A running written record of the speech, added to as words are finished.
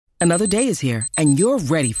Another day is here, and you're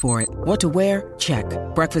ready for it. What to wear? Check.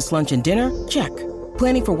 Breakfast, lunch, and dinner? Check.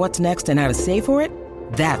 Planning for what's next and how to save for it?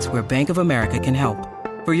 That's where Bank of America can help.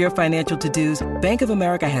 For your financial to-dos, Bank of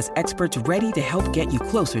America has experts ready to help get you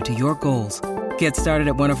closer to your goals. Get started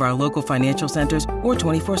at one of our local financial centers or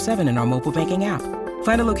 24/7 in our mobile banking app.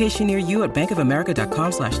 Find a location near you at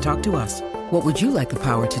bankofamerica.com/talktous. What would you like the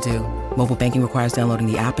power to do? Mobile banking requires downloading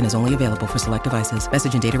the app and is only available for select devices.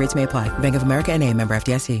 Message and data rates may apply. Bank of America N.A., member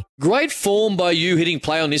FDIC. Great form by you hitting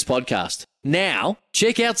play on this podcast. Now,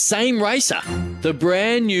 check out Same Racer, the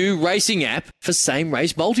brand new racing app for same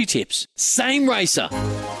race multi-tips. Same Racer.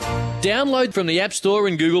 Download from the App Store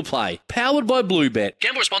and Google Play. Powered by Bluebet.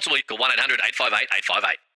 Gamble responsibly. Call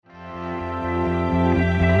 1-800-858-858.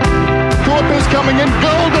 Thorpe is coming in.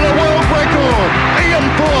 Gold and a world record. Ian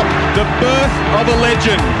Thorpe. The birth of a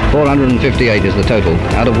legend. 458 is the total,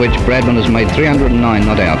 out of which Bradman has made 309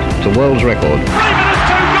 not out. It's a world's record. Freeman has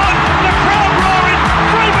too gone. The crowd roaring.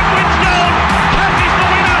 Freeman wins gold. Happy's the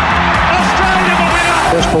winner. Australia the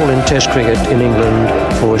winner. First ball in Test cricket in England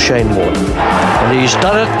for Shane Warne. And he's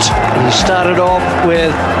done it. He started off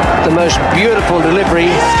with the most beautiful delivery.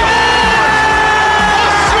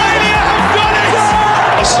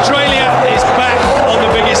 Australia is back on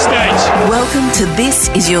the biggest stage. Welcome to This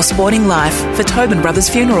Is Your Sporting Life for Tobin Brothers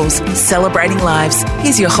Funerals, celebrating lives.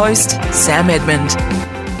 Here's your host, Sam Edmund.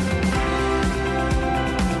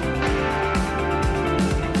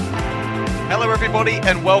 Hello everybody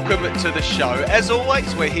and welcome to the show. As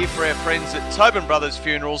always, we're here for our friends at Tobin Brothers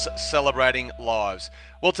Funerals, celebrating lives.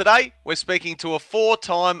 Well, today we're speaking to a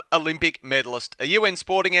four-time Olympic medalist, a UN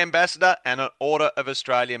Sporting Ambassador and an Order of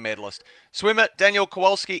Australia medalist. Swimmer Daniel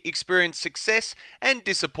Kowalski experienced success and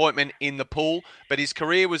disappointment in the pool, but his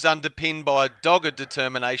career was underpinned by a dogged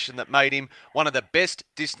determination that made him one of the best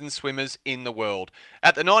distance swimmers in the world.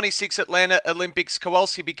 At the 96 Atlanta Olympics,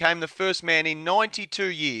 Kowalski became the first man in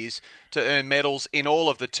 92 years to earn medals in all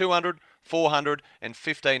of the 200, 400 and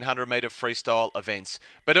 1500 metre freestyle events.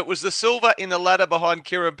 But it was the silver in the ladder behind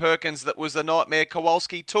Kieran Perkins that was the nightmare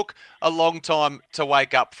Kowalski took a long time to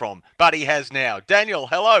wake up from. But he has now. Daniel,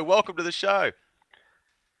 hello, welcome to the show.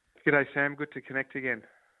 G'day Sam, good to connect again.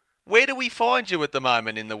 Where do we find you at the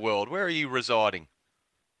moment in the world? Where are you residing?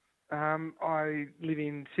 I live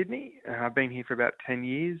in Sydney. I've been here for about 10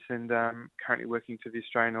 years and currently working for the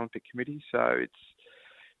Australian Olympic Committee. So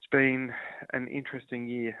it's been an interesting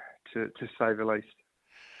year, to say the least.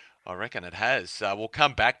 I reckon it has. We'll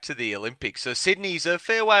come back to the Olympics. So Sydney's a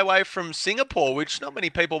fair way away from Singapore, which not many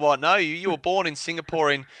people might know. You were born in Singapore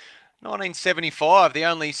in 1975, the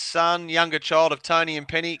only son, younger child of Tony and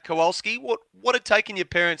Penny Kowalski. What had taken your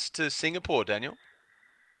parents to Singapore, Daniel?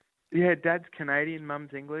 Yeah, Dad's Canadian,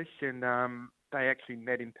 Mum's English, and they actually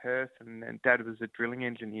met in Perth, and Dad was a drilling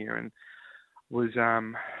engineer and was,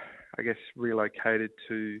 I guess, relocated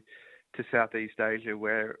to Southeast Asia,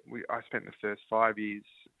 where I spent the first 5 years,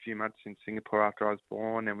 a few months in Singapore after I was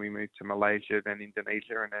born, and we moved to Malaysia, then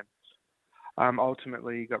Indonesia, and then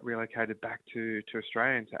ultimately got relocated back to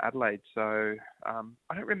Australia and to Adelaide. So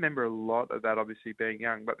I don't remember a lot of that, obviously, being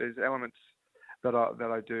young, but there's elements that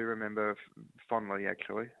I do remember fondly,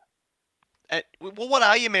 actually. Well, what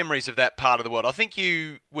are your memories of that part of the world? I think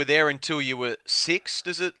you were there until you were 6.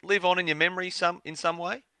 Does it live on in your memory in some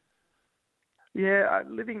way? Yeah,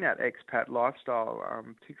 living that expat lifestyle,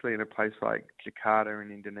 particularly in a place like Jakarta in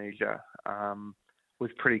Indonesia,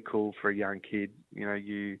 was pretty cool for a young kid. You know,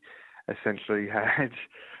 you essentially had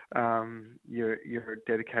your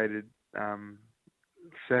dedicated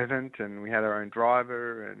servant, and we had our own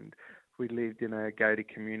driver, and we lived in a gated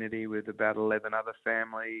community with about 11 other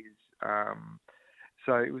families.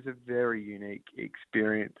 So it was a very unique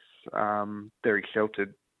experience, very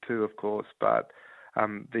sheltered too, of course, but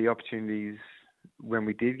the opportunities when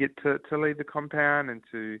we did get to leave the compound and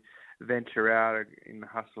to venture out in the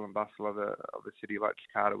hustle and bustle of a city like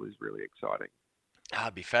Jakarta was really exciting.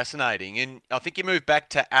 It'd be fascinating. And I think you moved back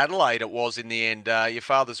to Adelaide, it was in the end. Your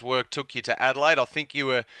father's work took you to Adelaide. I think you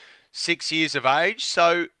were 6 years of age.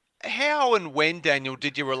 So how and when, Daniel,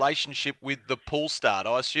 did your relationship with the pool start?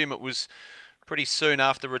 I assume it was pretty soon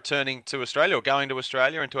after returning to Australia or going to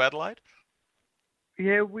Australia and to Adelaide?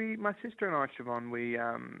 Yeah, my sister and I, Siobhan,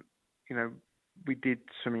 we did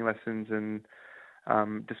swimming lessons and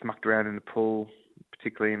just mucked around in the pool,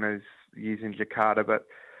 particularly in those years in Jakarta. But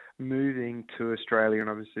moving to Australia and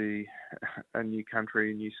obviously a new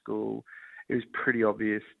country, a new school, it was pretty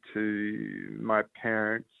obvious to my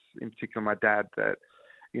parents, in particular my dad, that,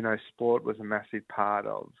 you know, sport was a massive part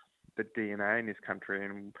of the DNA in this country,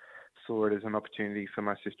 and saw it as an opportunity for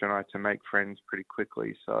my sister and I to make friends pretty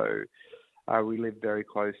quickly. So We live very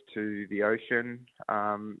close to the ocean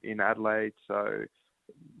in Adelaide, so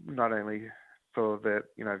not only for the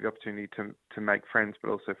the opportunity to make friends,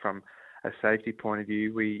 but also from a safety point of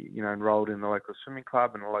view, we enrolled in the local swimming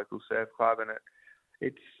club and a local surf club, and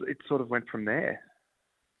it sort of went from there.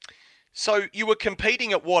 So you were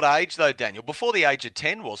competing at what age though, Daniel? Before the age of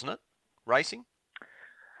 10, wasn't it? Racing?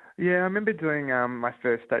 Yeah, I remember doing my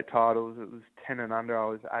first state titles. It was 10 and under. I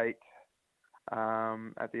was 8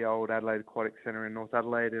 at the old Adelaide Aquatic Centre in North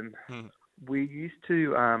Adelaide, and we used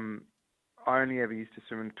to. I only ever used to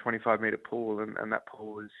swim in a 25-metre pool, and that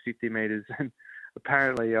pool was 50 metres. And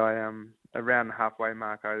apparently, around the halfway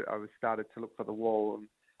mark, I was started to look for the wall, and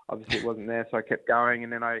obviously it wasn't there, so I kept going,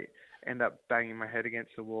 and then I ended up banging my head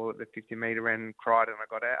against the wall at the 50-metre end, cried, and I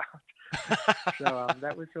got out. So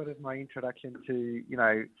that was sort of my introduction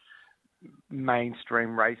to,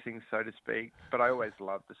 mainstream racing, so to speak. But I always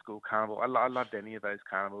loved the school carnival. I loved any of those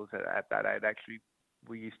carnivals at that age. Actually,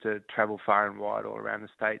 we used to travel far and wide all around the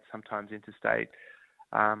state, sometimes interstate.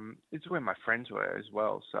 It's where my friends were as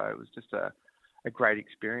well. So it was just a great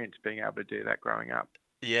experience being able to do that growing up.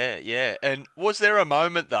 Yeah, yeah. And was there a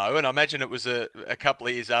moment, though, and I imagine it was a couple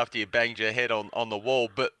of years after you banged your head on the wall,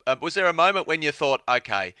 but was there a moment when you thought,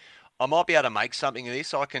 okay, I might be able to make something of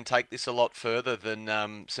this, I can take this a lot further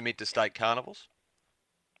than some interstate carnivals?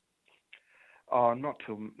 Oh, not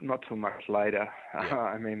till much later. Yeah.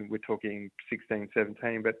 I mean, we're talking 16,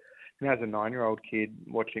 17, but as a 9-year-old kid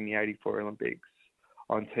watching the 84 Olympics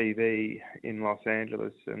on TV in Los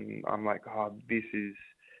Angeles, and I'm like, oh, this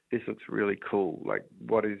looks really cool. Like,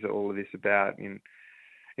 what is all of this about? And,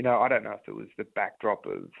 I don't know if it was the backdrop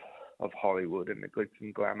of Hollywood and the glitz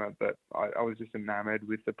and glamour, but I was just enamored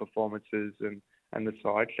with the performances and the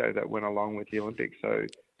sideshow that went along with the Olympics. So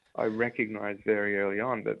I recognized very early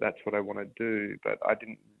on that that's what I want to do, but I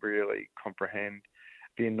didn't really comprehend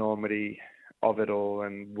the enormity of it all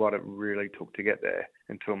and what it really took to get there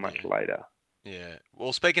until much later. Yeah.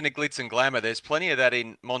 Well, speaking of glitz and glamour, there's plenty of that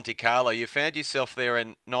in Monte Carlo. You found yourself there in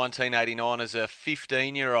 1989 as a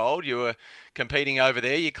 15-year-old. You were competing over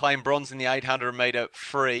there. You claimed bronze in the 800-metre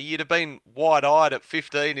free. You'd have been wide-eyed at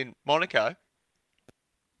 15 in Monaco.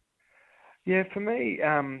 Yeah, for me,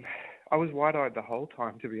 I was wide-eyed the whole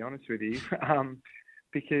time, to be honest with you,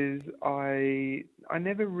 because I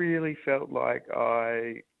never really felt like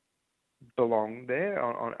I belonged there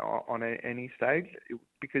on any stage,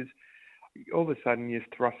 because all of a sudden you're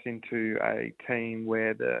thrust into a team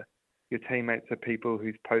where your teammates are people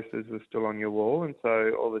whose posters were still on your wall, and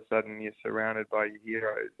so all of a sudden you're surrounded by your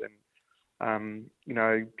heroes. And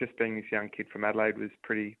just being this young kid from Adelaide was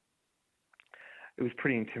pretty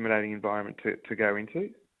intimidating environment to go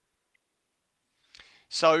into.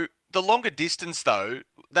 So the longer distance, though,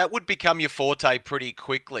 that would become your forte pretty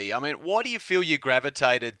quickly. I mean, why do you feel you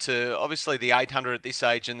gravitated to, obviously, the 800 at this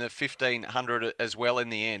age and the 1500 as well in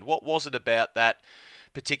the end? What was it about that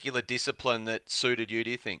particular discipline that suited you,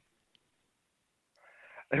 do you think?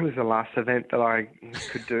 It was the last event that I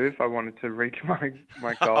could do if I wanted to reach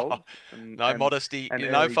my goal. Modesty,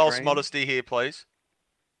 no false modesty here, please.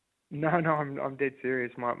 No, I'm dead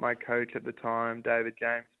serious. My coach at the time, David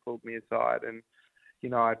James, pulled me aside, and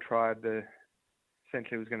I tried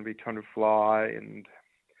essentially it was going to be trying to fly, and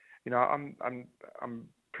I'm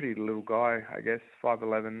pretty little guy, I guess,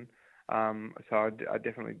 5'11", so I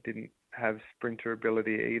definitely didn't have sprinter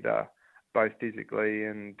ability either, both physically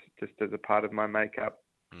and just as a part of my makeup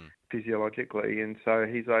physiologically. And so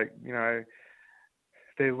he's like,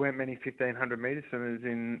 there weren't many 1500 metre swimmers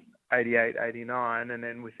in 88, 89, and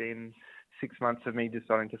then within 6 months of me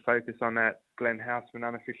deciding to focus on that, Glenn Houseman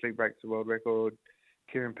unofficially breaks the world record.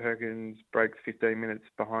 Kieran Perkins breaks 15 minutes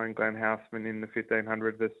behind Glenn Houseman in the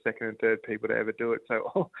 1500, the second and third people to ever do it.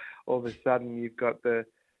 So all of a sudden you've got the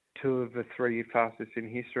two of the three fastest in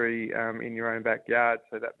history in your own backyard.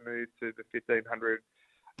 So that moved to the 1500.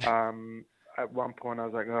 At one point I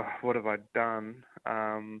was like, oh, what have I done?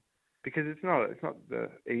 Because it's not the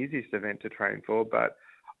easiest event to train for, but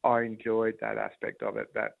I enjoyed that aspect of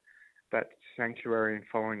it, that sanctuary and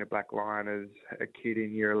following the black line as a kid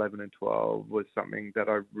in year 11 and 12 was something that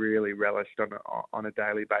I really relished on a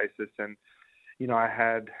daily basis. And, I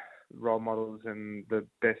had role models and the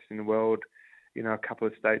best in the world, a couple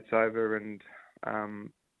of states over, and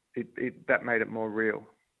that made it more real.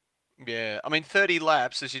 Yeah, I mean, 30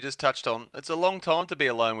 laps, as you just touched on, it's a long time to be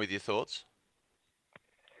alone with your thoughts.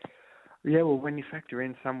 Yeah, well, when you factor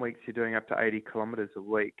in some weeks you're doing up to 80 kilometres a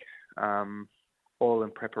week, all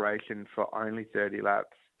in preparation for only 30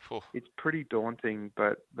 laps. It's pretty daunting,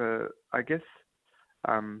 but I guess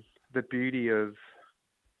the beauty of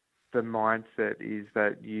the mindset is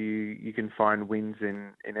that you can find wins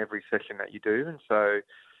in every session that you do, and so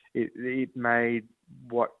it made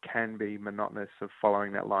what can be monotonous of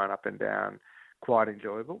following that line up and down quite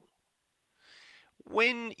enjoyable.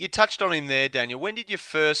 When you touched on him there, Daniel, when did you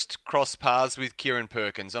first cross paths with Kieran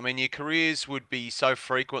Perkins? I mean, your careers would be so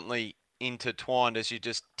frequently intertwined, as you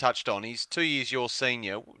just touched on. He's 2 years your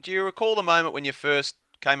senior. Do you recall the moment when you first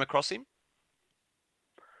came across him?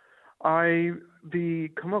 The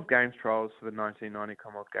Commonwealth Games trials for the 1990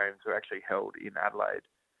 Commonwealth Games were actually held in Adelaide,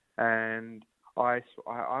 and I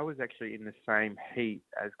was actually in the same heat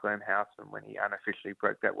as Glenn Houseman when he unofficially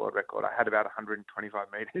broke that world record. I had about 125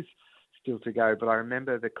 metres still to go, but I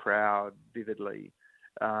remember the crowd vividly.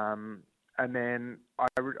 And then I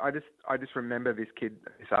just remember this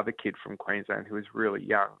other kid from Queensland who was really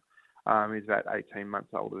young. He was about 18 months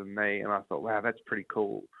older than me, and I thought, wow, that's pretty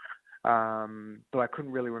cool. But I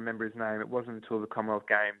couldn't really remember his name. It wasn't until the Commonwealth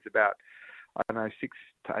Games about, 6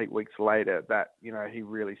 to 8 weeks later that, he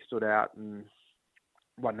really stood out and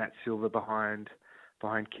won that silver behind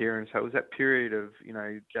Kieran. So it was that period of,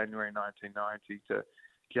 January 1990 to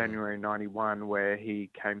January 91 where he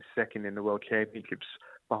came second in the World Championships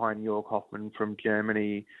behind Jörg Hoffmann from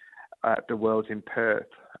Germany at the Worlds in Perth.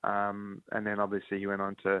 And then obviously he went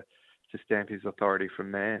on to stamp his authority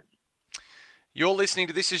from there. You're listening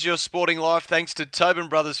to This Is Your Sporting Life thanks to Tobin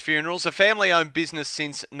Brothers Funerals, a family-owned business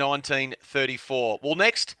since 1934. Well,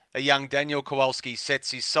 next, a young Daniel Kowalski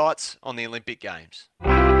sets his sights on the Olympic Games.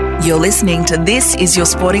 You're listening to This Is Your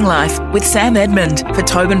Sporting Life with Sam Edmund for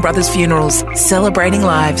Tobin Brothers Funerals, celebrating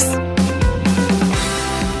lives.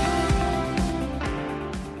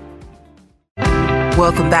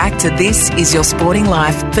 Welcome back to This Is Your Sporting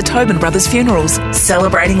Life for Tobin Brothers Funerals,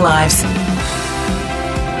 celebrating lives.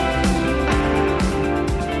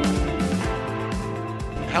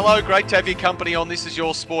 Hello, great to have your company on This Is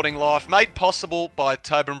Your Sporting Life, made possible by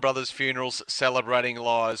Tobin Brothers Funerals, celebrating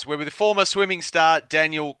lives. We're with former swimming star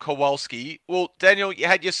Daniel Kowalski. Well, Daniel, you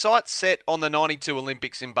had your sights set on the 92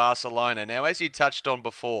 Olympics in Barcelona. Now, as you touched on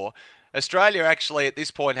before, Australia actually at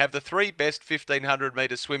this point have the 3 best 1,500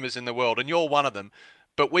 metre swimmers in the world, and you're one of them,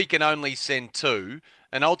 but we can only send 2.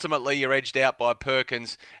 And ultimately, you're edged out by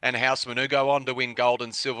Perkins and Houseman, who go on to win gold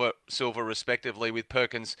and silver respectively, with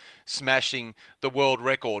Perkins smashing the world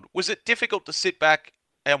record. Was it difficult to sit back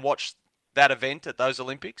and watch that event at those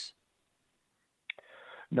Olympics?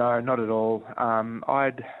 No, not at all.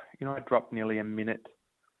 I dropped nearly a minute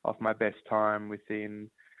off my best time within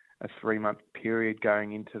a 3-month period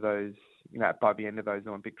going into those, by the end of those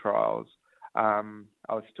Olympic trials. I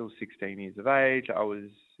was still 16 years of age. I was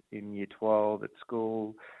in year 12 at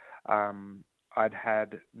school. I'd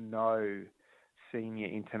had no senior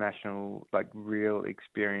international, real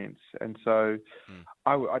experience. And so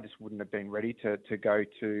I just wouldn't have been ready to go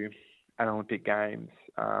to an Olympic Games.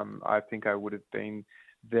 I think I would have been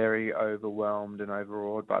very overwhelmed and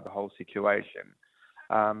overawed by the whole situation.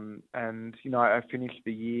 And, I finished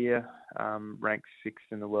the year ranked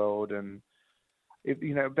 6th in the world, and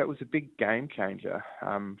that was a big game changer.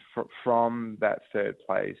 From that 3rd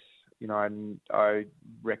place, I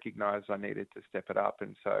recognised I needed to step it up,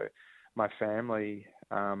 and so my family,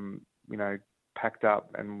 packed up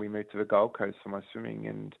and we moved to the Gold Coast for my swimming,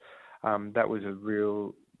 and that was a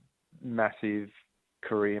real massive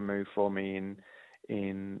career move for me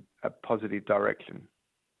in a positive direction.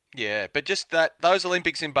 Yeah, but just those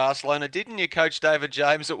Olympics in Barcelona, didn't your coach David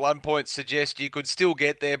James at one point suggest you could still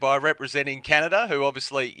get there by representing Canada, who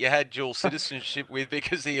obviously you had dual citizenship with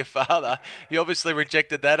because of your father? You obviously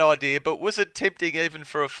rejected that idea, but was it tempting even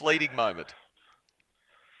for a fleeting moment?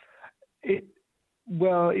 It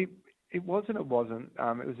was and it wasn't.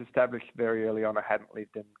 It was established very early on. I hadn't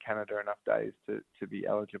lived in Canada enough days to be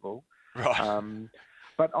eligible. Right.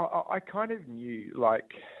 But I kind of knew,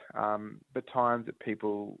 the times that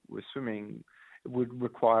people were swimming would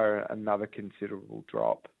require another considerable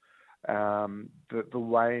drop. The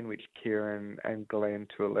way in which Kieran and Glenn,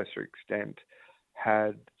 to a lesser extent,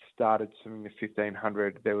 had started swimming the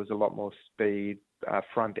 1,500, there was a lot more speed,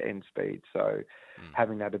 front-end speed. So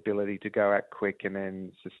having that ability to go out quick and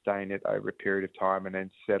then sustain it over a period of time and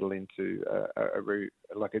then settle into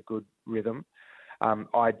a good rhythm.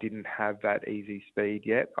 I didn't have that easy speed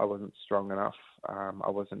yet. I wasn't strong enough.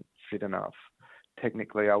 I wasn't fit enough.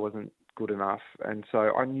 Technically, I wasn't good enough. And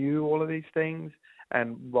so I knew all of these things.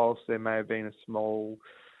 And whilst there may have been a small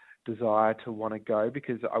desire to want to go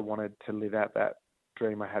because I wanted to live out that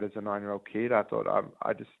dream I had as a 9-year-old kid, I thought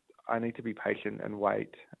I need to be patient and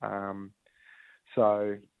wait.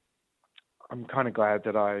 So I'm kind of glad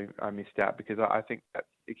that I missed out, because I think that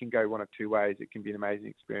it can go one of two ways. It can be an amazing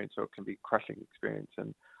experience or it can be a crushing experience.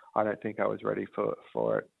 And I don't think I was ready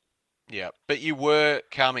for it. Yeah, but you were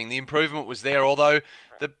coming. The improvement was there, although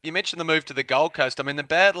you mentioned the move to the Gold Coast. I mean, the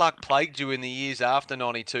bad luck plagued you in the years after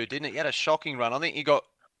 92, didn't it? You had a shocking run. I think you got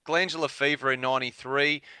glandular fever in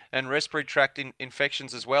 93 and respiratory tract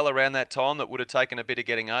infections as well around that time that would have taken a bit of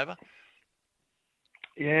getting over.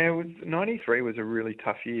 Yeah, 93 was a really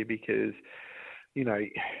tough year because, you know,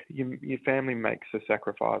 your family makes a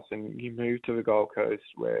sacrifice and you move to the Gold Coast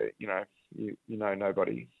where, you know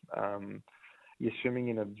nobody. You're swimming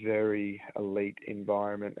in a very elite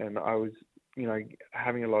environment, and I was, you know,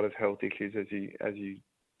 having a lot of health issues as you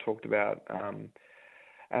talked about,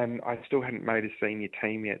 and I still hadn't made a senior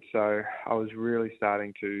team yet, so I was really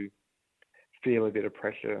starting to feel a bit of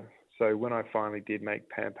pressure. So when I finally did make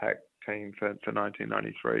Pan Pac team for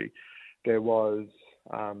 1993, there was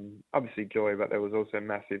obviously joy, but there was also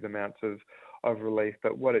massive amounts of relief.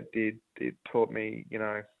 But what it did, it taught me, you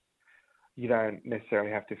know, you don't necessarily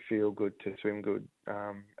have to feel good to swim good,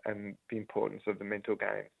 and the importance of the mental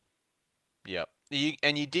game. Yeah.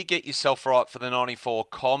 You did get yourself right for the 94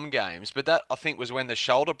 Com Games, but that, I think, was when the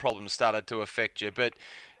shoulder problems started to affect you. But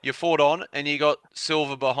you fought on and you got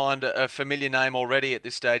silver behind a familiar name already at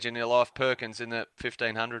this stage in your life, Perkins, in the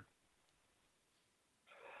 1500.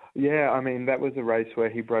 Yeah, I mean, that was a race where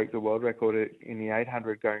he broke the world record in the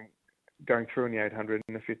 800 going through in the 800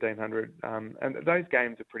 and the 1500. And those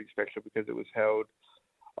games are pretty special because it was held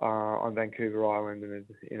on Vancouver Island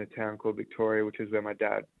in a town called Victoria, which is where my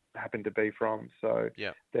dad happened to be from. So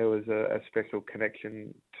there was a special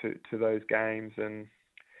connection to those games. And,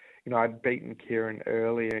 you know, I'd beaten Kieran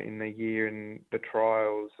earlier in the year in the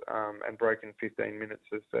trials and broken 15 minutes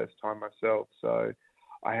for the first time myself. So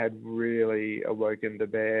I had really awoken the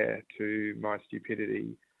bear to my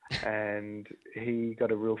stupidity. And he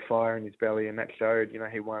got a real fire in his belly, and that showed. You know,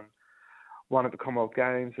 he won at the Commonwealth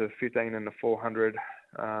Games, the 15 and the 400,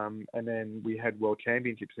 and then we had World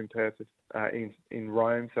Championships in Perth, in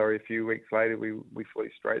Rome. Sorry, a few weeks later, we flew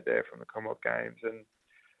straight there from the Commonwealth Games, and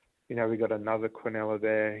you know, we got another Quinella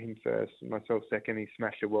there, him first, myself second. He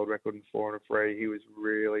smashed a world record in 4 and a 3. He was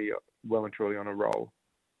really well and truly on a roll.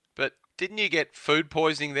 But didn't you get food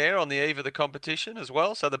poisoning there on the eve of the competition as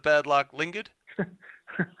well? So the bad luck lingered.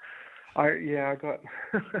 I got.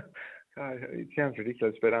 God, it sounds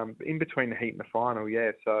ridiculous, but in between the heat and the final,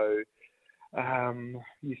 yeah. So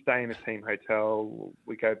you stay in a team hotel.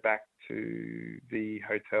 We go back to the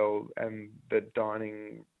hotel, and the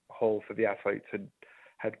dining hall for the athletes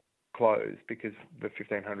had closed because the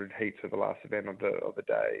 1500 heats are the last event of the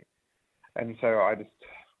day. And so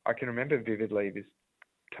I can remember vividly this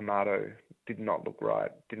tomato did not look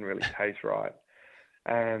right, didn't really taste right.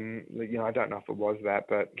 And, you know, I don't know if it was that,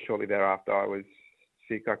 but shortly thereafter I was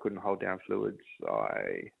sick. I couldn't hold down fluids.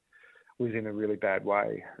 I was in a really bad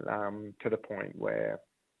way, to the point where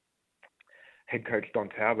head coach Don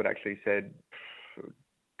Talbot actually said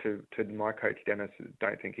to my coach Dennis,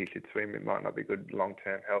 don't think he should swim. It might not be good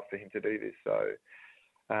long-term health for him to do this. So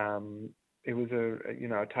it was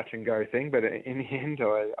a touch and go thing, but in the end,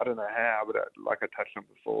 I don't know how, but like I touched on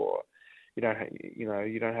before, you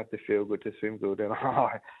don't have to feel good to swim good, and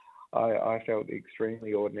I felt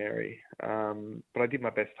extremely ordinary. But I did my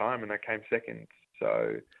best time, and I came second.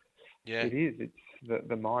 So it's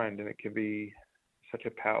the mind, and it can be such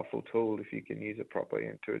a powerful tool if you can use it properly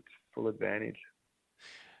and to its full advantage.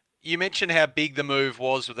 You mentioned how big the move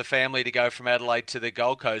was with the family to go from Adelaide to the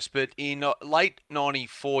Gold Coast, but in late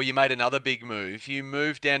 94, you made another big move. You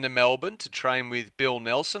moved down to Melbourne to train with Bill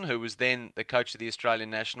Nelson, who was then the coach of the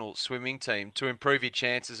Australian national swimming team, to improve your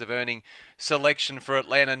chances of earning selection for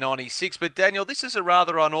Atlanta 96. But Daniel, this is a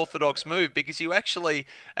rather unorthodox move because you actually,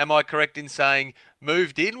 am I correct in saying,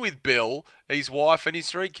 moved in with Bill, his wife and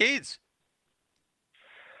his 3 kids?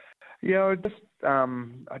 Yeah,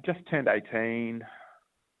 I just turned 18.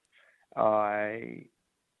 I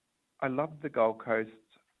loved the Gold Coast,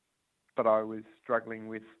 but I was struggling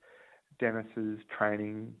with Dennis's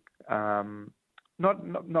training. Not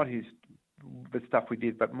the stuff we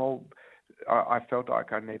did, but more. I felt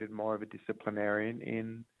like I needed more of a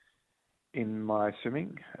disciplinarian in my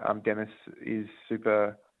swimming. Dennis is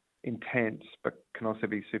super intense, but can also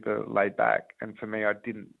be super laid back. And for me, I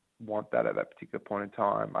didn't want that at that particular point in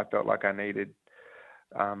time. I felt like I needed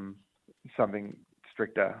something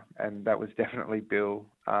stricter, and that was definitely Bill.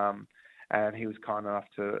 And he was kind enough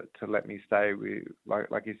to let me stay with,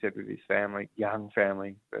 like you said, with his family, young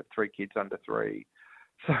family, 3 kids under 3.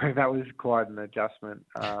 So that was quite an adjustment.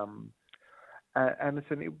 And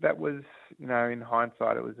listen, that was, in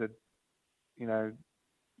hindsight, it was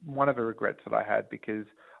one of the regrets that I had because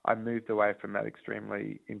I moved away from that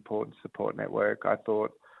extremely important support network. I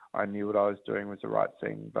thought I knew what I was doing was the right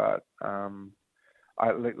thing. But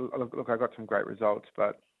I got some great results,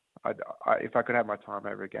 but if I could have my time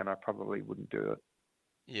over again, I probably wouldn't do it.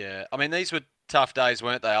 Yeah, I mean, these were tough days,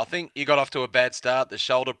 weren't they? I think you got off to a bad start. The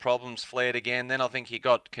shoulder problems flared again. Then I think you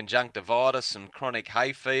got conjunctivitis and chronic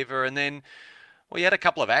hay fever. And then, well, you had a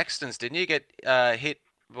couple of accidents, didn't you? Get hit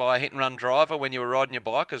by a hit-and-run driver when you were riding your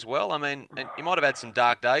bike as well. I mean, and you might have had some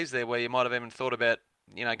dark days there where you might have even thought about,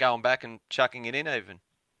 going back and chucking it in even.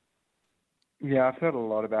 Yeah, I've heard a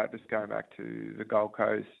lot about just going back to the Gold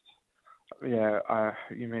Coast. Yeah,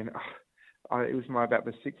 it was about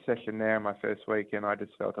the sixth session there in my first week, and I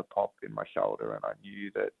just felt a pop in my shoulder, and I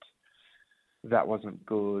knew that wasn't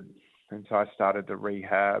good. And so I started the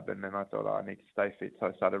rehab, and then I thought, I need to stay fit. So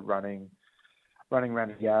I started running around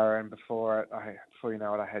the Yarra, and before you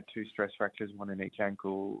know it, I had 2 stress fractures, 1 in each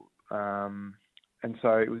ankle. And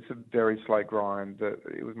so it was a very slow grind.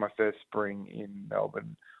 It was my first spring in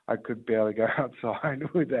Melbourne. I could barely go outside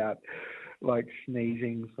without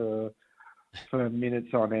sneezing for minutes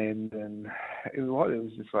on end, and it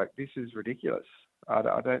was just like, this is ridiculous. I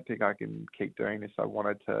don't think I can keep doing this. I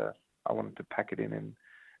wanted to pack it in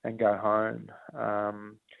and go home.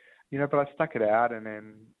 But I stuck it out and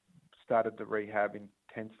then started the rehab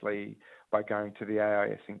intensely by going to the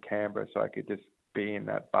AIS in Canberra, so I could just be in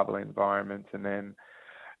that bubble environment. And then,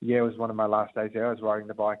 it was one of my last days there. I was riding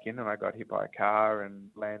the bike in and I got hit by a car and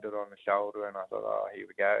landed on the shoulder, and I thought, here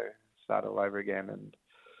we go, start all over again. And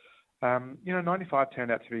 95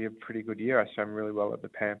 turned out to be a pretty good year. I swam really well at the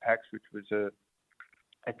Pan Pacs, which was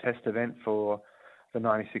a test event for the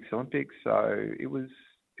 96 Olympics. So it was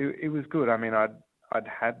good. I mean, I'd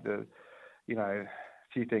had the,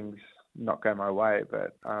 few things not go my way,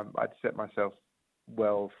 but I'd set myself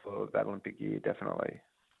well for that Olympic year, definitely.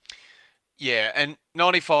 Yeah, and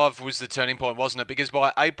 95 was the turning point, wasn't it? Because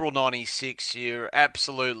by April 96, you're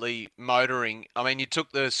absolutely motoring. I mean, you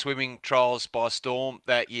took the swimming trials by storm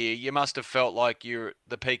that year. You must have felt like you're at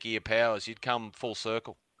the peak of your powers. You'd come full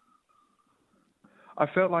circle. I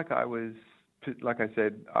felt like I was, like I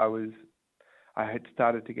said, I had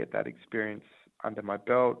started to get that experience under my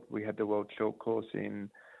belt. We had the World Short Course in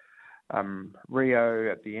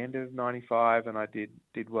Rio at the end of 95, and I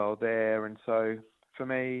did well there. And so for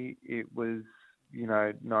me, it was,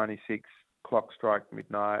 96, clock strike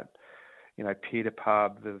midnight, Peter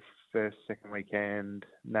Pub, the first, second weekend,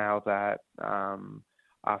 nailed that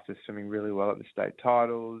after swimming really well at the state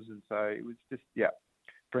titles. And so it was just,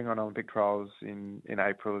 bring on Olympic trials in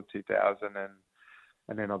April of 2000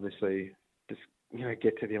 and then obviously just,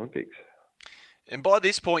 get to the Olympics. And by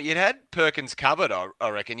this point, you'd had Perkins covered, I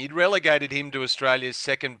reckon. You'd relegated him to Australia's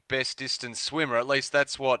second best distance swimmer. At least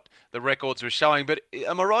that's what the records were showing. But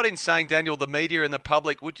am I right in saying, Daniel, the media and the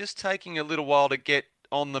public were just taking a little while to get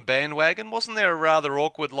on the bandwagon? Wasn't there a rather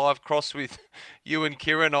awkward live cross with you and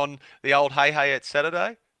Kieran on the old Hey at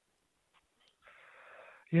Saturday?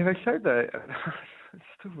 Yeah, they showed it's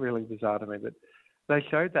still really bizarre to me, but they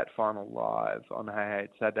showed that final live on Hey at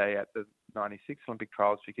Saturday at the 96 Olympic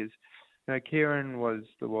trials because Kieran was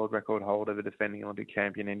the world record holder, the defending Olympic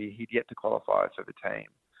champion, and he'd yet to qualify for the team.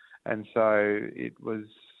 And so it was,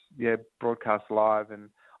 broadcast live, and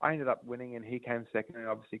I ended up winning, and he came second and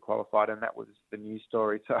obviously qualified, and that was the news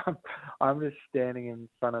story. So I'm just standing in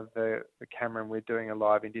front of the camera, and we're doing a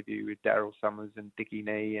live interview with Daryl Summers and Dickie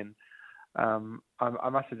Nee, and I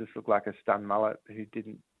must have just looked like a stunned mullet who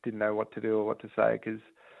didn't know what to do or what to say, because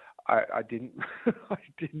I didn't I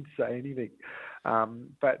didn't say anything.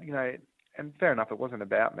 But and fair enough, it wasn't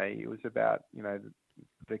about me. It was about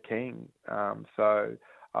the king. So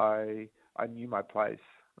I knew my place.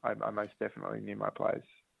 I most definitely knew my place.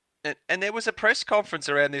 And there was a press conference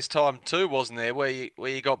around this time too, wasn't there, where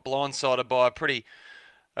you got blindsided by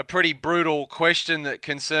a pretty brutal question that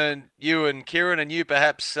concerned you and Kieran, and you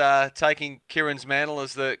perhaps taking Kieran's mantle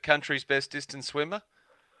as the country's best distance swimmer?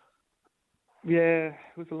 Yeah,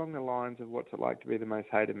 it was along the lines of what's it like to be the most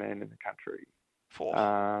hated man in the country.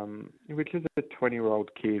 Which as a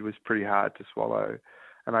 20-year-old kid was pretty hard to swallow,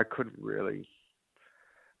 and I couldn't really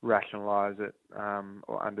rationalise it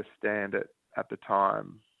or understand it at the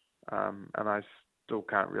time, and I still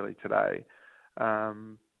can't really today.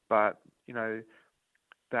 But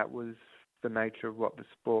that was the nature of what the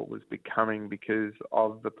sport was becoming because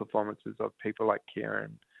of the performances of people like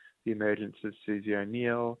Kieran, the emergence of Susie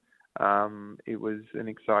O'Neill. It was an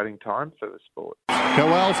exciting time for the sport.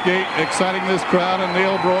 Kowalski exciting this crowd, and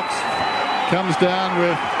Neil Brooks comes down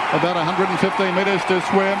with about 150 metres to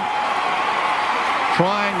swim.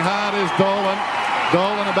 Trying hard is Dolan.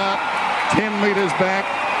 Dolan about 10 metres back.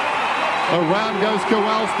 Around goes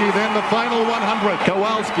Kowalski, then the final 100.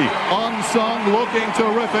 Kowalski on song, looking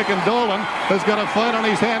terrific, and Dolan has got a fight on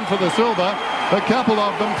his hand for the silver. A couple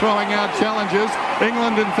of them throwing out challenges.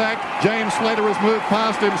 England, in fact, James Slater has moved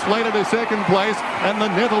past him. Slater to second place, and the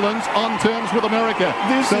Netherlands on terms with America.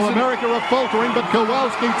 America are faltering, but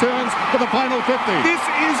Kowalski turns for the final 50. This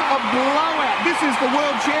is a blowout. This is the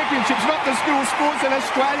World Championships, not the school sports, and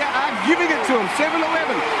Australia are giving it to them.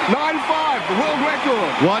 7:11, 9:5, the world record.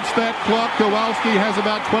 Watch that clock. Kowalski has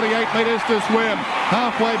about 28 metres to swim.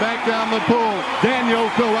 Halfway back down the pool, Daniel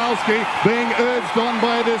Kowalski being urged on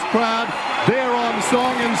by this crowd. They're on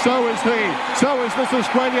song, and so is he. So is this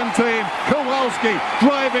Australian team. Kowalski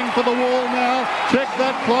driving for the wall now. Check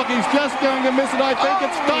that clock. He's just going to miss it. I think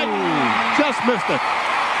it's tight. Just missed it.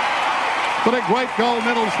 But a great gold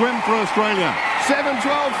medal swim for Australia.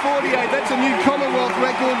 7:12:48. That's a new Commonwealth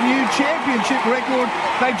record, new championship record.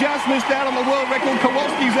 They just missed out on the world record.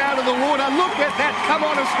 Kowalski's out of the water. Look at that. Come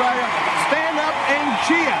on, Australia. Stand up and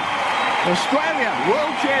cheer. Australia,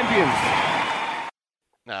 world champions.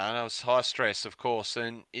 No, that was high stress, of course.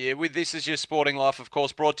 And yeah, with This Is Your Sporting Life, of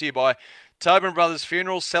course, brought to you by Tobin Brothers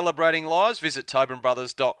Funerals, celebrating lives. Visit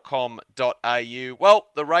tobinbrothers.com.au. Well,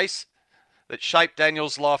 the race that shaped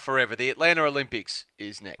Daniel's life forever, the Atlanta Olympics,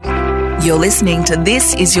 is next. You're listening to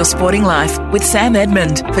This Is Your Sporting Life with Sam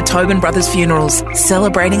Edmund for Tobin Brothers Funerals,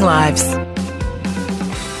 celebrating lives.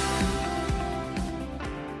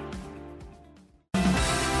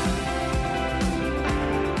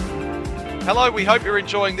 Hello, we hope you're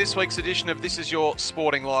enjoying this week's edition of This Is Your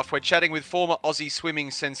Sporting Life. We're chatting with former Aussie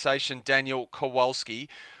swimming sensation Daniel Kowalski.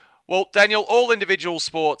 Well, Daniel, all individual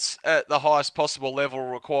sports at the highest possible level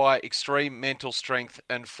require extreme mental strength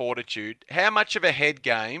and fortitude. How much of a head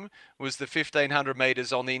game was the 1,500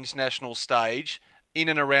 metres on the international stage in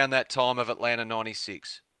and around that time of Atlanta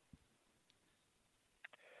 96?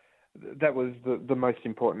 That was the most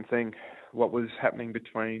important thing, what was happening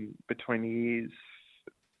between years.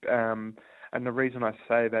 And the reason I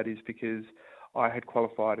say that is because I had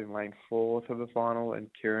qualified in lane 4 to the final,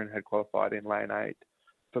 and Kieran had qualified in lane 8.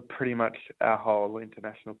 For pretty much our whole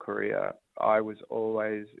international career, I was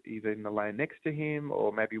always either in the lane next to him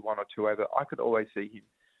or maybe one or two over. I could always see him.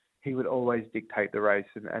 He would always dictate the race,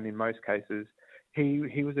 and in most cases,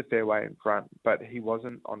 he was a fair way in front, but he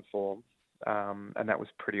wasn't on form, and that was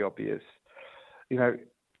pretty obvious. You know,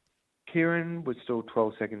 Kieran was still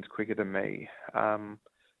 12 seconds quicker than me.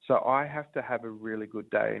 So I have to have a really good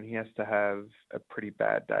day, and he has to have a pretty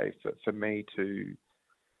bad day for me to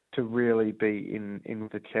really be in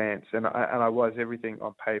with a chance. And I was, everything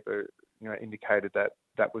on paper, you know, indicated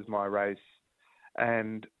that was my race.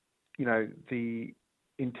 And, you know, the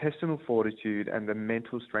intestinal fortitude and the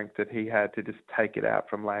mental strength that he had to just take it out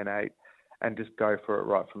from lane 8 and just go for it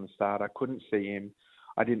right from the start. I couldn't see him.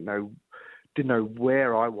 I didn't know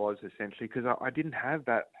where I was, essentially, because I didn't have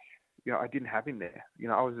that. You know, I didn't have him there. You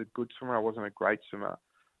know, I was a good swimmer. I wasn't a great swimmer.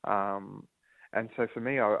 And so for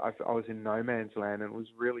me, I was in no man's land, and it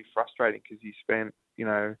was really frustrating because I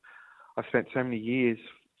spent so many years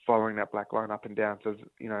following that black line up and down. So,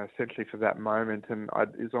 you know, essentially for that moment, and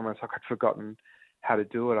it was almost like I'd forgotten how to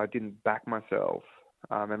do it. I didn't back myself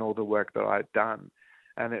and all the work that I had done.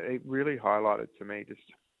 And it really highlighted to me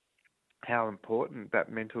just how important that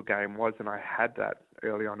mental game was. And I had that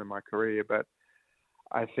early on in my career, but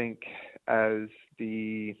I think as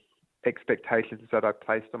the expectations that I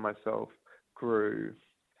placed on myself grew,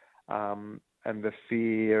 and the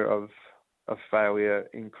fear of failure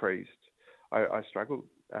increased, I struggled,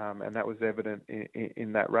 and that was evident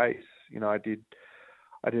in that race. You know, I did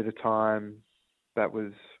a time that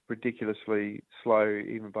was ridiculously slow,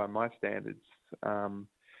 even by my standards.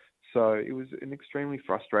 So it was an extremely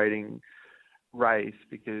frustrating race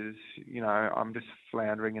because, you know, I'm just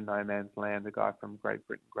floundering in no man's land. The guy from Great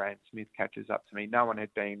Britain, Graham Smith, catches up to me. No one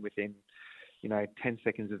had been within, 10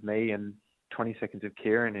 seconds of me and 20 seconds of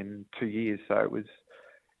Kieran in 2 years. So it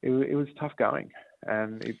was tough going,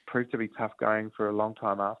 and it proved to be tough going for a long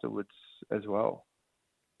time afterwards as well.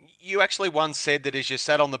 You actually once said that as you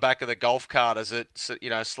sat on the back of the golf cart as it,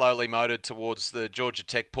 slowly motored towards the Georgia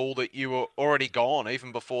Tech pool, that you were already gone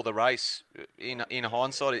even before the race. In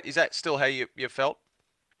hindsight, is that still how you felt?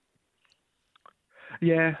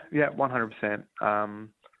 Yeah, 100%.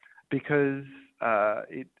 Because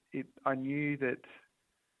I knew that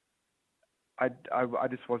I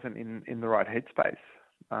just wasn't in the right headspace.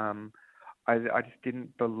 I just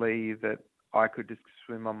didn't believe that I could just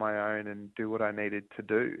swim on my own and do what I needed to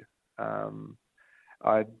do. I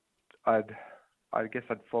guess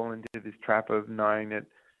I'd fallen into this trap of knowing that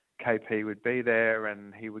KP would be there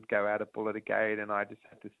and he would go out a bull at a gate, and I just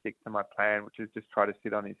had to stick to my plan, which is just try to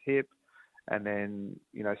sit on his hip, And then,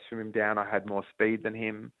 swimming down, I had more speed than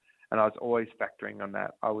him. And I was always factoring on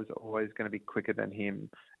that. I was always going to be quicker than him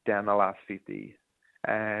down the last 50.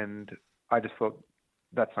 And I just thought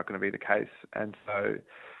that's not going to be the case. And so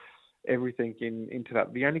everything into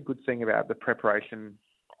that. The only good thing about the preparation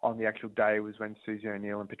on the actual day was when Susie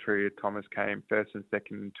O'Neill and Petria Thomas came first and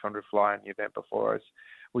second 200 fly in the event before us.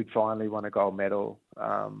 We'd finally won a gold medal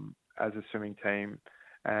as a swimming team.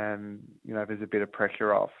 And, there's a bit of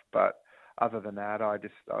pressure off. But other than that, I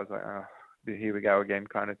was like, oh, here we go again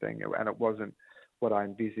kind of thing. And it wasn't what I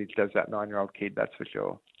envisaged as that 9-year-old kid, that's for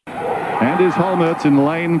sure. And is Holmertz in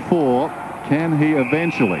lane 4. Can he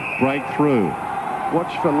eventually break through?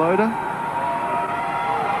 Watch for Loader.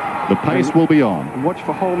 The pace will be on. And watch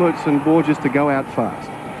for Holmertz and Borges to go out fast.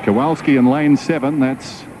 Kowalski in lane 7.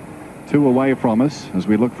 That's 2 away from us as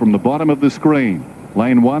we look from the bottom of the screen.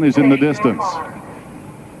 Lane 1 is in the distance.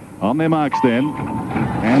 On their marks then,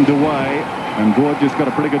 and away. And Borges got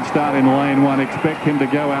a pretty good start in lane 1. Expect him to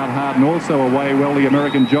go out hard, and also away well the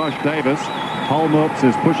American Josh Davis. Holmertz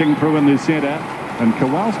is pushing through in the centre, and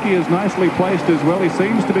Kowalski is nicely placed as well. He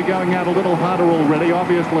seems to be going out a little harder already,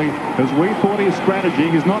 obviously, as we thought his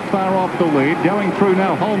strategy. He's not far off the lead. Going through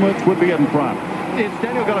now, Holmertz would be in front. Yes,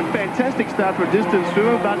 Daniel got a fantastic start for a distance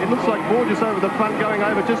swimmer, but it looks like Borges over the front going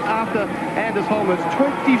over just after Anders Holmertz.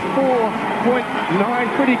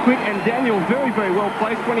 24.9, pretty quick, and Daniel very, very well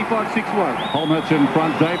placed, 25.61. Holmertz in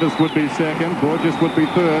front, Davis would be second, Borges would be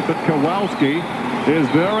third, but Kowalski is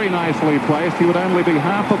very nicely placed. He would only be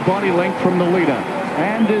half a body length from the leader.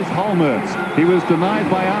 Anders Holmertz. He was denied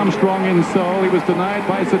by Armstrong in Seoul. He was denied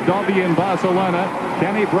by Sadovi in Barcelona.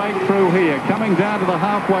 Can he break through here? Coming down to the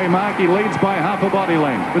halfway mark, he leads by half a body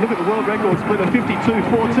length. We look at the world record split of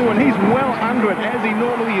 52.42, and he's well under it, as he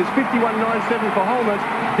normally is. 51.97 for Holmertz.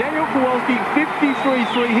 Daniel Kowalski,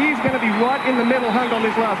 53.3. He's going to be right in the medal hunt on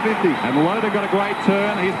this last 50. And Loader got a great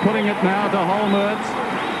turn. He's putting it now to Holmertz.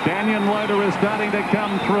 Daniel Loader is starting to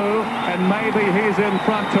come through, and maybe he's in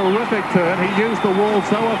front. Terrific turn. He used the wall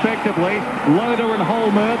so effectively. Loader and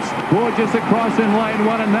Holmertz. Borges across in lane 1,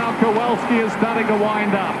 and now Kowalski is starting to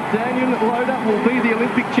wind up. Daniel Loader will be the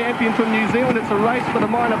Olympic champion from New Zealand. It's a race for the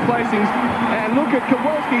minor placings. And look at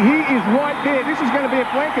Kowalski. He is right there. This is going to be a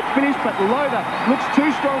blanket finish, but Loader looks too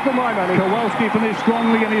strong for my money. Kowalski finished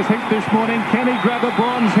strongly in his heat this morning. Can he grab a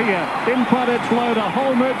bronze here? In front it's Loader.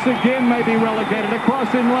 Holmertz again may be relegated.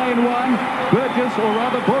 Across in lane 1, Borges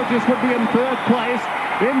would be in third place.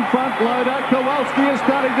 In front, Loader. Kowalski is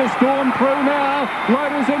starting to storm through now.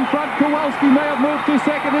 Loader's in front. Kowalski may have moved to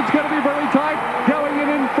second. It's going to be very tight. Going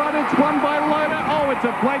in front, it's won by Loader. Oh, it's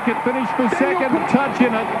a blanket finish for second. Touch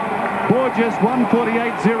in it. Borges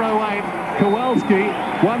 1:48.08. Kowalski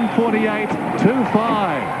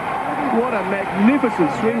 1:48.25. What a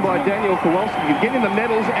magnificent swim by Daniel Kowalski. Getting the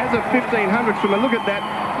medals as a 1500 swimmer. Look at that.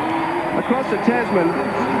 Across the Tasman,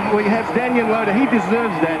 we have Daniel Loader. He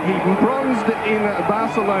deserves that. He bronzed in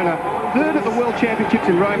Barcelona, third at the World Championships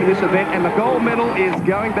in Rome in this event, and the gold medal is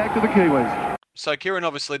going back to the Kiwis. So Kieran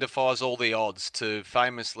obviously defies all the odds to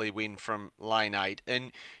famously win from lane 8.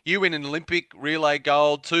 And you win an Olympic relay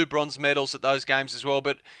gold, 2 bronze medals at those games as well.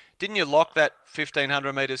 But didn't you lock that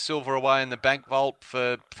 1,500 metre silver away in the bank vault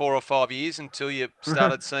for 4 or 5 years until you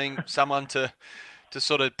started seeing someone to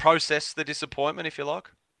sort of process the disappointment, if you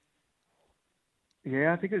like?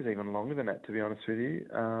 Yeah, I think it was even longer than that, to be honest with you.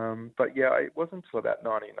 But yeah, it wasn't until about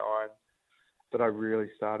 99 that I really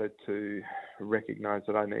started to recognise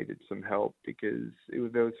that I needed some help, because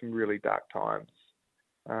there was some really dark times.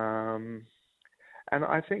 And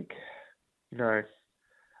I think, a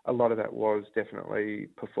lot of that was definitely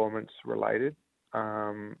performance related,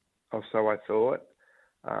 or so I thought.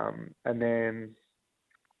 And then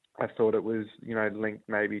I thought it was, linked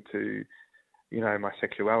maybe to my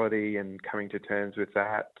sexuality and coming to terms with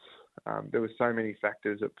that. There were so many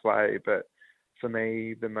factors at play, but for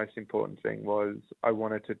me, the most important thing was I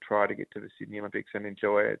wanted to try to get to the Sydney Olympics and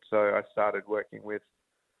enjoy it. So I started working with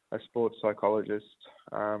a sports psychologist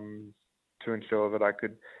to ensure that I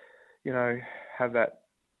could, have that,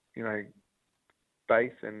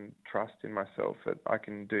 faith and trust in myself that I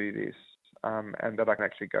can do this, and that I can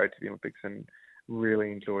actually go to the Olympics and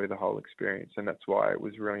really enjoy the whole experience. And that's why it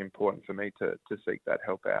was really important for me to seek that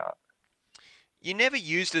help out. You never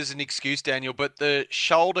used as an excuse, Daniel, but the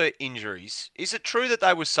shoulder injuries, is it true that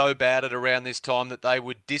they were so bad at around this time that they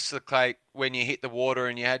would dislocate when you hit the water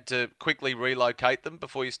and you had to quickly relocate them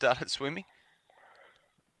before you started swimming?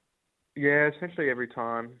 Yeah, essentially every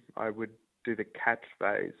time I would do the catch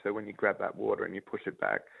phase, so when you grab that water and you push it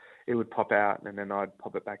back, it would pop out, and then I'd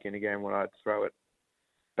pop it back in again when I'd throw it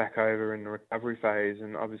back over in the recovery phase.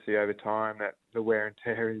 And obviously over time, that the wear and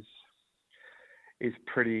tear is is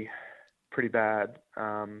pretty bad.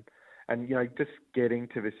 And, you know, just getting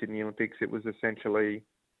to the Sydney Olympics, it was essentially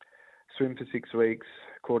swim for 6 weeks,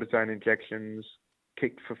 cortisone injections,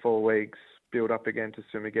 kicked for 4 weeks, build up again to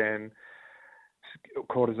swim again,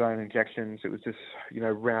 cortisone injections. It was just, you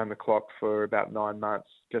know, round the clock for about 9 months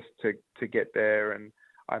just to get there. And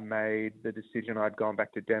I made the decision. I'd gone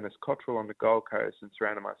back to Dennis Cottrell on the Gold Coast and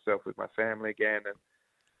surrounded myself with my family again.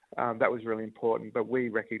 And that was really important. But we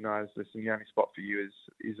recognised, listen, the only spot for you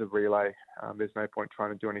is a relay. There's no point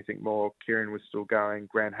trying to do anything more. Kieran was still going.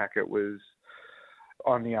 Grant Hackett was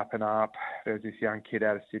on the up and up. There was this young kid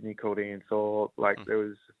out of Sydney called Ian Thorpe. There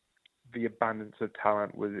was the abundance of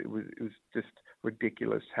talent. It was just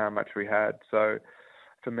ridiculous how much we had. So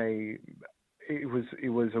for me, it was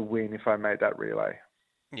a win if I made that relay.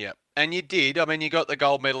 Yeah, and you did. I mean, you got the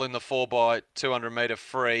gold medal in the 4x200 metre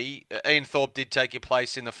free. Ian Thorpe did take your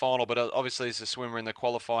place in the final, but obviously as a swimmer in the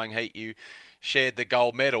qualifying heat, you shared the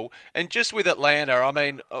gold medal. And just with Atlanta, I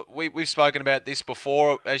mean, we've spoken about this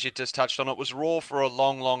before, as you just touched on. It was raw for a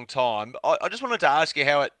long, long time. I just wanted to ask you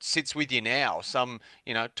how it sits with you now,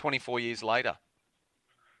 24 years later.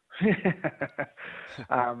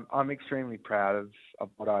 I'm extremely proud of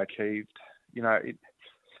what I achieved. You know,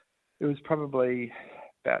 it was probably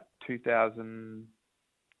about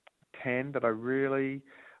 2010 that I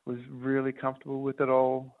was really comfortable with it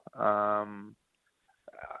all.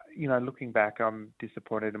 You know, looking back, I'm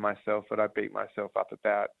disappointed in myself that I beat myself up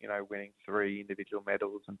about, you know, winning 3 individual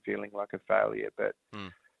medals and feeling like a failure. But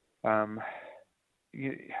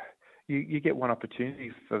you get one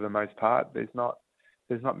opportunity for the most part. There's not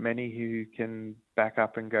many who can back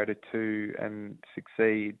up and go to 2 and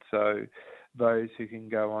succeed. So those who can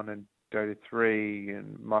go on and go to 3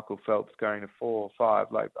 and Michael Phelps going to 4 or 5,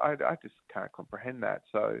 I just can't comprehend that.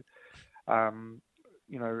 So,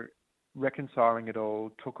 you know, reconciling it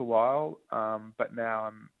all took a while, but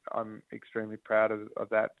now I'm extremely proud of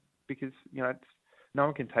that because, you know, no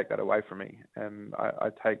one can take that away from me, and I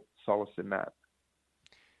take solace in that.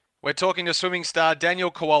 We're talking to swimming star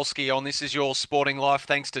Daniel Kowalski on This Is Your Sporting Life,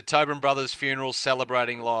 thanks to Tobin Brothers Funerals,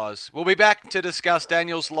 celebrating lives. We'll be back to discuss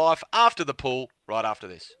Daniel's life after the pool, right after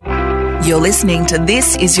this. You're listening to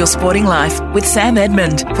This Is Your Sporting Life with Sam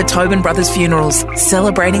Edmund for Tobin Brothers Funerals,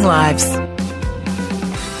 celebrating lives.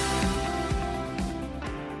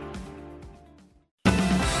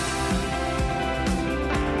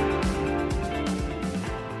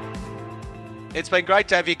 It's been great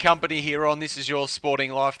to have your company here on This Is Your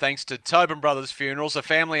Sporting Life, thanks to Tobin Brothers Funerals, a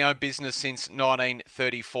family-owned business since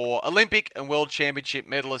 1934. Olympic and World Championship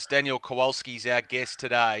medalist Daniel Kowalski is our guest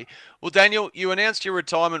today. Well, Daniel, you announced your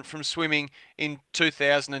retirement from swimming in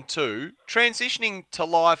 2002. Transitioning to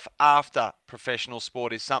life after professional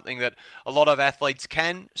sport is something that a lot of athletes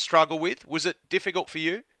can struggle with. Was it difficult for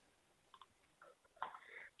you?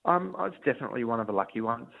 I was definitely one of the lucky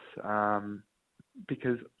ones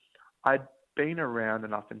because I'd been around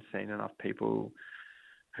enough and seen enough people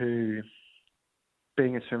who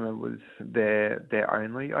being a swimmer was their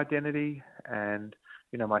only identity, and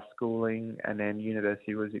you know, my schooling and then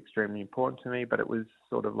university was extremely important to me, but it was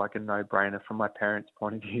sort of like a no-brainer from my parents'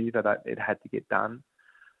 point of view that it had to get done.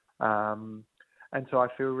 And so I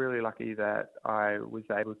feel really lucky that I was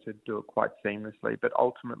able to do it quite seamlessly, but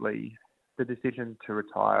ultimately the decision to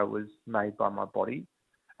retire was made by my body,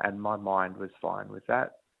 and my mind was fine with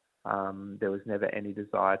that. There was never any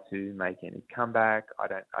desire to make any comeback. I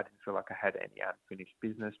didn't feel like I had any unfinished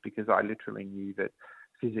business because I literally knew that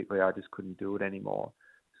physically I just couldn't do it anymore.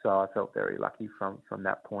 So I felt very lucky from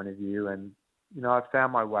that point of view. And, you know, I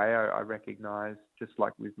found my way. I recognised, just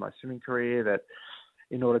like with my swimming career, that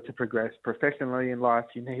in order to progress professionally in life,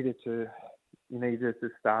 you needed to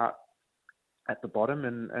start at the bottom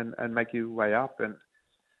and make your way up. And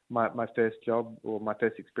my first job, or my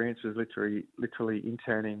first experience, was literally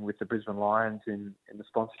interning with the Brisbane Lions in the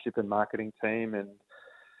sponsorship and marketing team, and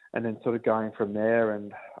then sort of going from there.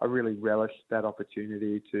 And I really relished that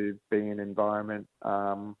opportunity to be in an environment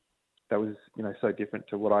that was, you know, so different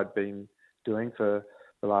to what I'd been doing for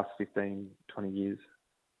the last 15, 20 years.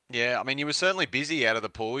 Yeah, I mean, you were certainly busy out of the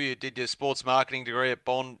pool. You did your sports marketing degree at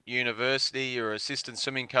Bond University. You're assistant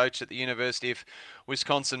swimming coach at the University of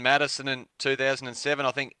Wisconsin-Madison in 2007.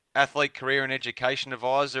 I think athlete career and education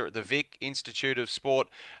advisor at the Vic Institute of Sport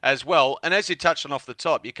as well. And as you touched on off the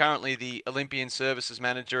top, you're currently the Olympian Services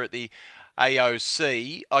Manager at the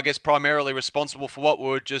AOC, I guess primarily responsible for what we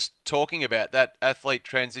were just talking about, that athlete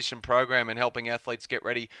transition program and helping athletes get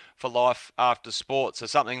ready for life after sport. So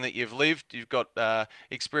something that you've lived, you've got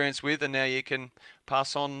experience with, and now you can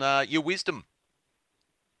pass on your wisdom.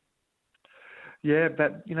 Yeah,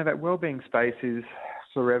 that wellbeing space is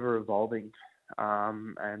forever evolving.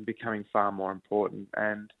 and becoming far more important.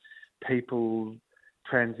 And people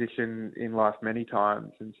transition in life many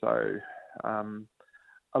times. And so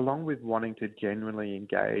along with wanting to genuinely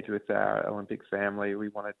engage with our Olympic family, we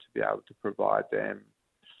wanted to be able to provide them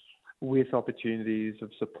with opportunities of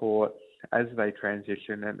support as they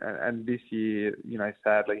transition. And this year,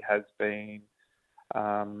 sadly has been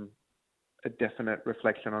a definite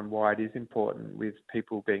reflection on why it is important, with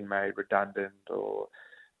people being made redundant or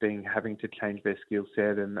having to change their skill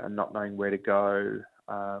set and not knowing where to go.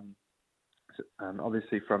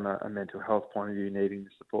 Obviously from a mental health point of view, needing the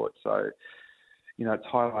support. So, it's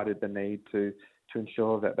highlighted the need to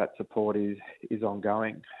ensure that support is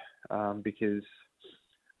ongoing, because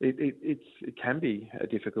it can be a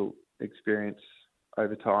difficult experience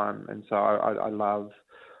over time. And so I love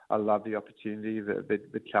the opportunity.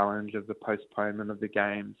 The challenge of the postponement of the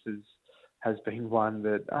games has been one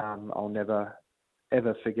that I'll never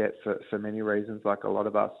ever forget for many reasons, like a lot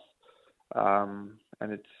of us. And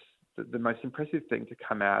it's the most impressive thing to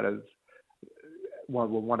come out of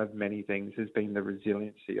one of many things has been the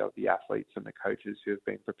resiliency of the athletes and the coaches who have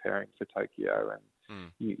been preparing for Tokyo, and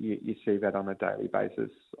you see that on a daily basis.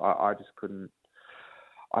 I just couldn't.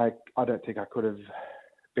 I don't think I could have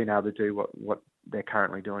been able to do what they're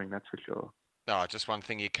currently doing. That's for sure. Oh, just one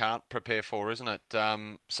thing you can't prepare for, isn't it?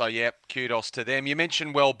 So, yeah, kudos to them. You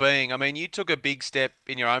mentioned well-being. I mean, you took a big step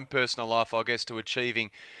in your own personal life, I guess, to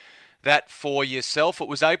achieving that for yourself. It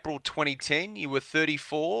was April 2010. You were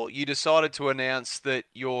 34. You decided to announce that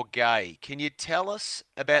you're gay. Can you tell us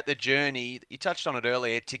about the journey, you touched on it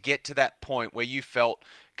earlier, to get to that point where you felt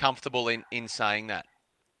comfortable in saying that?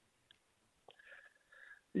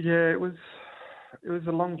 Yeah, it was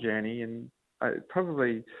a long journey, and it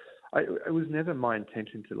was never my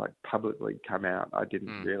intention to publicly come out. I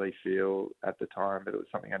didn't really feel at the time that it was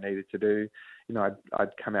something I needed to do.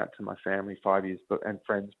 I'd come out to my family 5 years and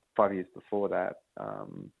friends 5 years before that.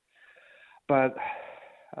 But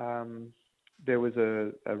there was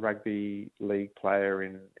a rugby league player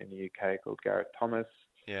in the UK called Gareth Thomas.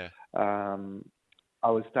 Yeah. I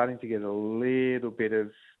was starting to get a little bit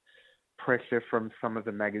of pressure from some of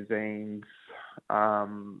the magazines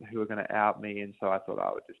who were going to out me, and so I thought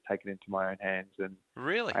I would just take it into my own hands. And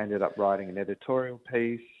really, I ended up writing an editorial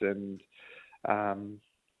piece, and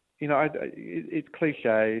it's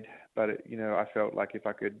cliched, but I felt like if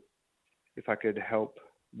I could help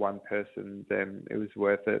one person, then it was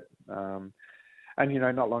worth it. And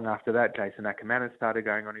not long after that, Jason Ackermanis started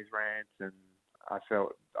going on his rants, and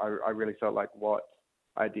I really felt like what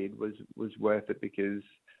I did was worth it, because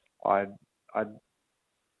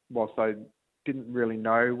whilst I didn't really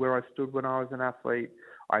know where I stood when I was an athlete,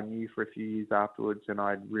 I knew for a few years afterwards, and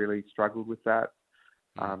I'd really struggled with that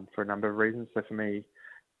for a number of reasons. So for me,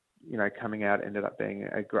 coming out ended up being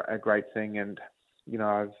a great thing. And,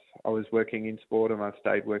 I was working in sport, and I've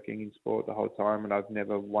stayed working in sport the whole time, and I've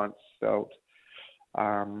never once felt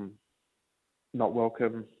not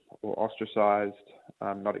welcome or ostracised,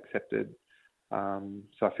 not accepted.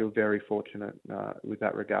 So I feel very fortunate with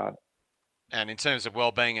that regard. And in terms of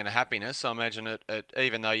well-being and happiness, I imagine it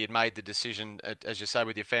even though you'd made the decision, as you say,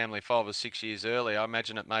 with your family 5 or 6 years earlier, I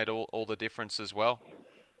imagine it made all the difference as well.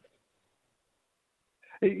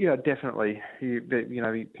 Yeah, definitely.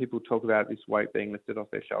 People talk about this weight being lifted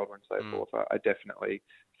off their shoulder and so forth. I definitely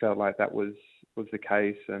felt like that was the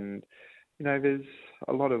case. And, there's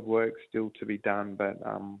a lot of work still to be done, but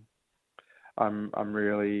I'm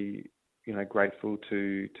really grateful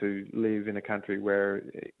to live in a country where,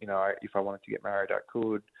 if I wanted to get married, I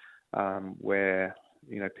could, where,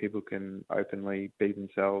 people can openly be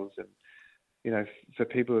themselves. And, for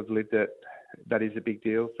people who've lived it, that is a big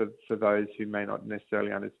deal. For those who may not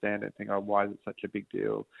necessarily understand and think, oh, why is it such a big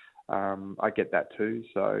deal? I get that too.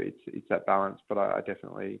 So it's that balance, but I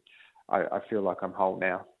definitely, I feel like I'm whole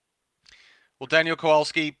now. Well, Daniel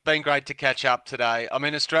Kowalski, been great to catch up today. I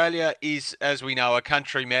mean, Australia is, as we know, a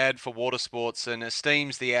country mad for water sports and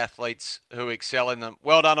esteems the athletes who excel in them.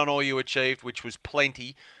 Well done on all you achieved, which was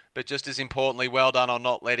plenty, but just as importantly, well done on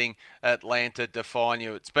not letting Atlanta define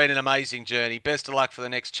you. It's been an amazing journey. Best of luck for the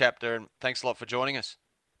next chapter, and thanks a lot for joining us.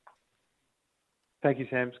 Thank you,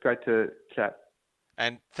 Sam. It's great to chat.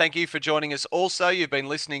 And thank you for joining us also. You've been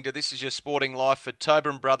listening to This Is Your Sporting Life for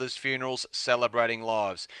Tobin Brothers Funerals, celebrating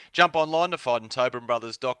lives. Jump online to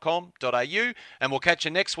findtobinbrothers.com.au, and we'll catch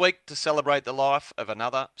you next week to celebrate the life of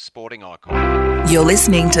another sporting icon. You're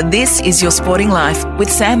listening to This Is Your Sporting Life with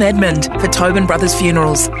Sam Edmund for Tobin Brothers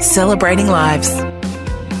Funerals, celebrating lives.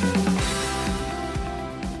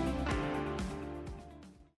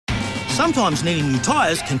 Sometimes needing new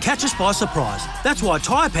tyres can catch us by surprise. That's why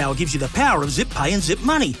Tyre Power gives you the power of Zip Pay and Zip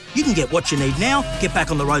Money. You can get what you need now, get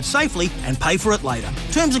back on the road safely and pay for it later.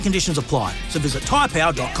 Terms and conditions apply. So visit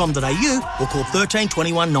tyrepower.com.au or call 13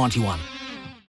 21 91.